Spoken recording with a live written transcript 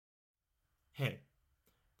Hey,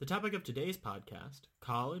 the topic of today's podcast,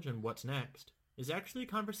 college and what's next, is actually a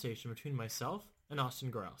conversation between myself and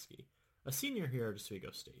Austin Goralski, a senior here at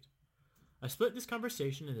Oswego State. I split this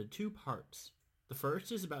conversation into two parts. The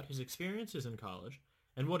first is about his experiences in college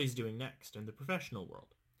and what he's doing next in the professional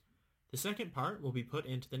world. The second part will be put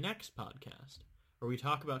into the next podcast, where we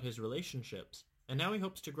talk about his relationships and how he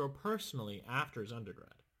hopes to grow personally after his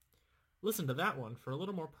undergrad. Listen to that one for a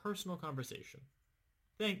little more personal conversation.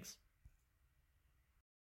 Thanks.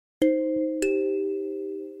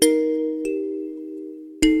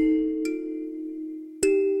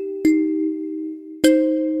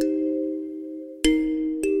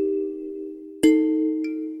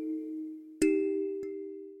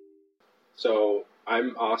 So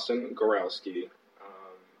I'm Austin Goralski.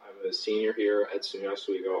 I'm a senior here at SUNY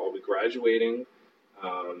Oswego. I'll be graduating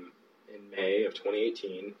in May of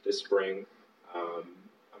 2018, this spring.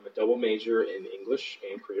 I'm a double major in English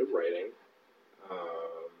and creative writing.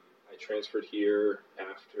 I transferred here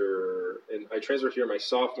my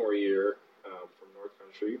sophomore year from North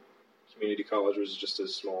Country Community College, which is just a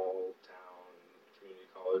small town community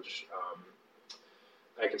college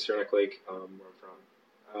back in Saranac Lake, where I'm from.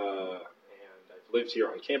 Lived here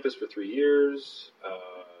on campus for 3 years.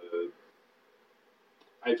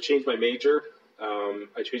 I've changed my major.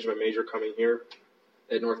 I changed my major coming here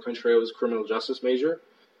at North Country. I was a criminal justice major. And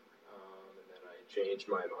then I changed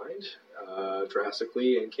my mind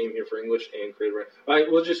drastically and came here for English and creative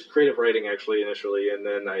writing. Just creative writing actually initially, and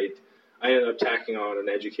then I ended up tacking on an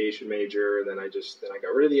education major, and then I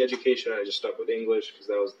got rid of the education and I just stuck with English because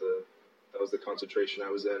that was the concentration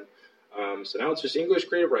I was in. So now it's just English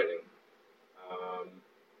creative writing.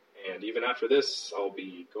 And even after this, I'll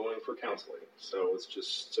be going for counseling. So it's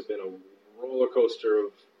been a roller coaster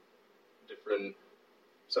of different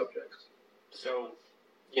subjects. So,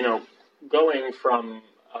 going from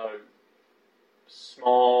a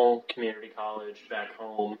small community college back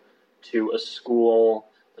home to a school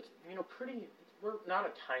that's, we're not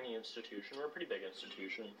a tiny institution, we're a pretty big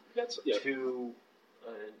institution, to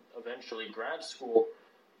eventually grad school.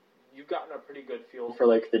 You've gotten a pretty good feel for,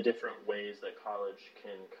 the different ways that college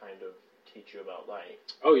can kind of teach you about life.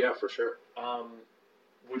 Oh, yeah, for sure.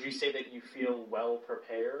 Would you say that you feel well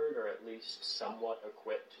prepared or at least somewhat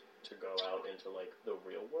equipped to go out into, the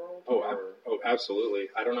real world? Oh, absolutely.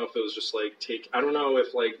 I don't know if it was just,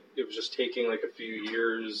 it was just taking, a few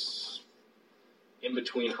years in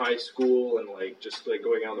between high school and,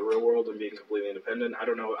 going out in the real world and being completely independent. I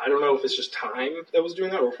don't know if it's just time that was doing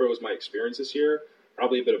that or if it was my experiences here.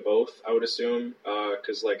 Probably a bit of both, I would assume,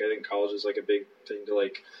 because I think college is a big thing to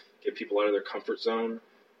get people out of their comfort zone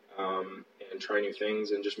and try new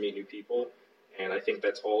things and just meet new people. And I think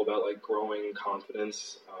that's all about growing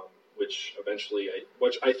confidence, which I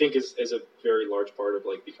think is a very large part of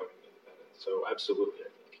becoming independent. So absolutely,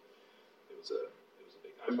 I think it was a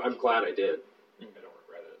big. I'm glad I did. I don't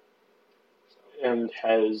regret it. So. And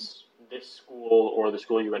has this school or the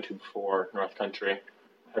school you went to before, North Country,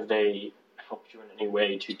 have they helped you in any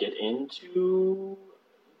way to get into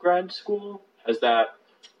grad school? Have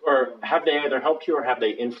they either helped you or have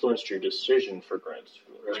they influenced your decision for grad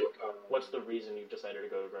school? What's the reason you decided to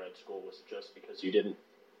go to grad school? Was it just because you didn't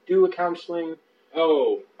do a counseling?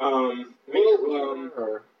 I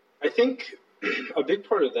think a big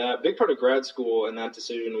part of grad school and that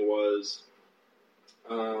decision was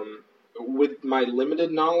with my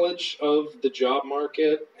limited knowledge of the job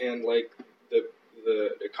market and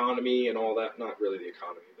the economy and all that, not really the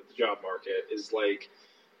economy, but the job market is a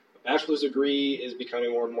bachelor's degree is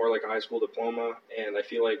becoming more and more like a high school diploma. And I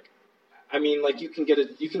feel you can get a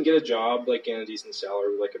job in a decent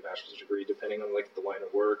salary with a bachelor's degree, depending on the line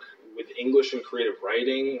of work. With English and creative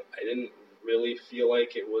writing, I didn't really feel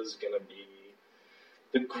like it was going to be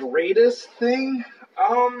the greatest thing,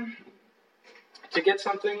 to get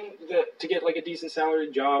a decent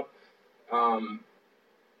salary job,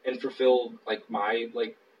 and fulfill my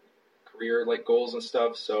career goals and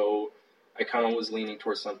stuff. So I kind of was leaning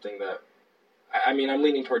towards something that I'm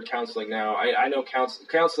leaning toward counseling now. I know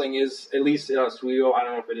counseling is, at least at Oswego, I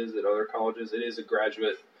don't know if it is at other colleges, it is a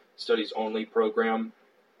graduate studies only program.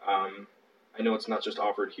 I know it's not just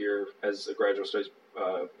offered here as a graduate studies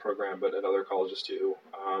program, but at other colleges too.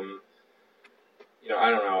 I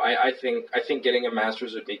don't know. I think getting a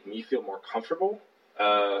master's would make me feel more comfortable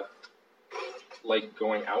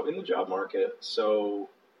going out in the job market. So,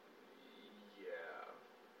 yeah.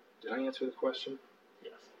 Did I answer the question?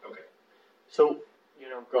 Yes. Okay. So,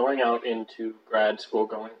 going out into grad school,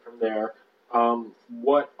 going from there,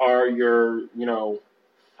 what are your,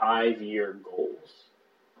 5-year goals?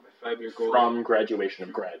 My 5-year goal? From graduation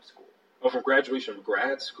of grad school. Oh, from graduation of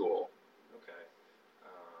grad school. Okay.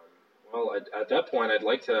 Well, at that point, I'd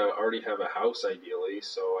like to already have a house, ideally,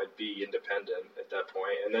 so I'd be independent at that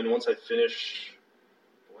point. And then once I finish,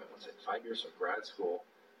 5 years of grad school,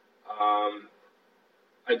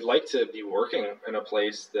 I'd like to be working in a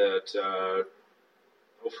place that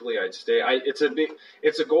hopefully I'd stay. It's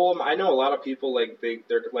a goal. I know a lot of people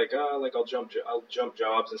they're like, I'll jump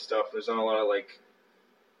jobs and stuff. There's not a lot of like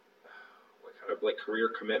career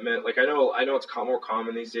commitment. Like I know it's more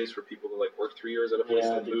common these days for people to like work 3 years at a place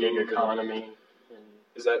and the move. gig economy.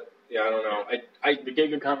 Is that? Yeah, I don't know. The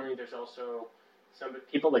gig economy. There's also some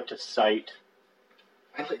people like to cite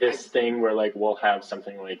this thing where like we'll have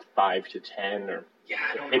something like 5 to 10 or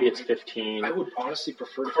maybe it's 15. I would honestly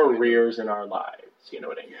prefer careers in our lives. You know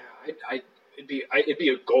what I mean? Yeah, it'd be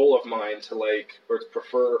a goal of mine to like, or it's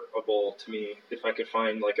preferable to me if I could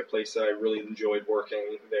find like a place that I really enjoyed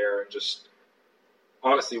working there and just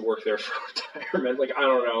honestly work there for retirement. Like I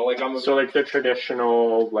don't know, like so like the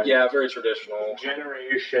traditional very traditional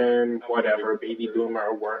generation, whatever, baby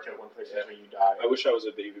boomer work at one place until you die. I wish I was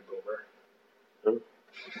a baby boomer. Oh.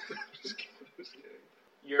 Just kidding.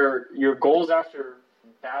 Your goals after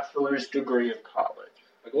bachelor's degree of college.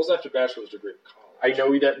 My goals after bachelor's degree of college. I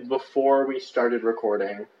know that before we started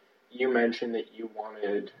recording, you mentioned that you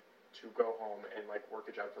wanted to go home and like work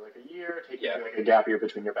a job for like a year, take like a gap year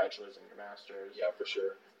between your bachelor's and your master's. Yeah, for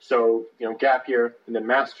sure. So, gap year and then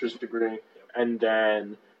master's degree, and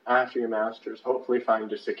then after your master's, hopefully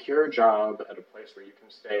find a secure job at a place where you can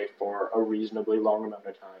stay for a reasonably long amount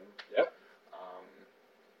of time. Yep.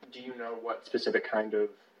 Do you know what specific kind of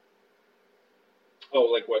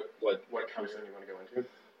what counseling you want to go into?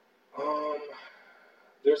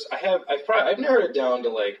 I've narrowed it down to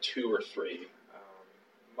like 2 or 3.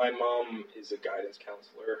 My mom is a guidance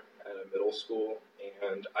counselor at a middle school,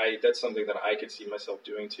 and that's something that I could see myself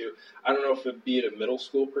doing too. I don't know if it'd be at a middle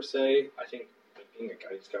school per se. I think like, being a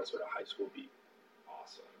guidance counselor at a high school would be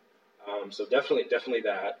awesome. So definitely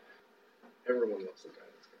that. Everyone loves the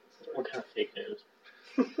guidance counselor. What kind of fake news?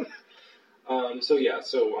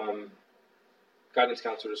 Guidance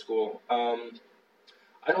counselor to school. I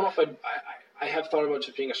don't know if I have thought about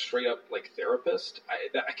just being a straight up like therapist.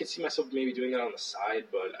 I could see myself maybe doing that on the side,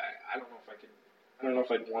 but I don't know if I could. I don't know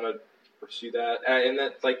if I'd want to pursue that. And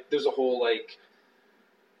that like there's a whole like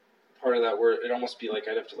part of that where it'd almost be like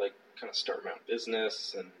I'd have to like kind of start my own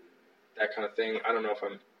business and that kind of thing. I don't know if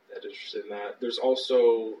I'm that interested in that. There's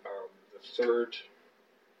also the third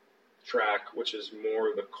track, which is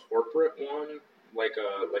more the corporate one, like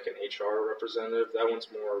an HR representative. That one's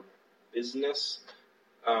more business,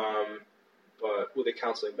 but with a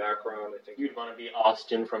counseling background. I think you'd want to be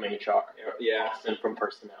Austin from HR. Yeah. Austin from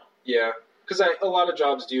personnel. Yeah, because a lot of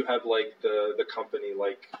jobs do have like the company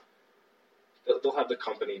like they'll have the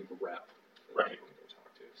company rep. Right. That you can go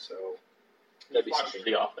talk to. So that'd be something.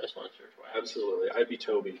 The Office once or twice. Absolutely, I'd be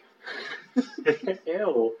Toby.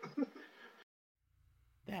 Ew.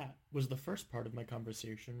 That was the first part of my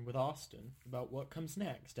conversation with Austin about what comes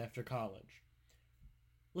next after college.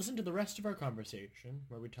 Listen to the rest of our conversation,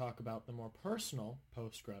 where we talk about the more personal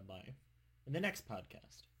post-grad life, in the next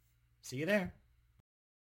podcast. See you there.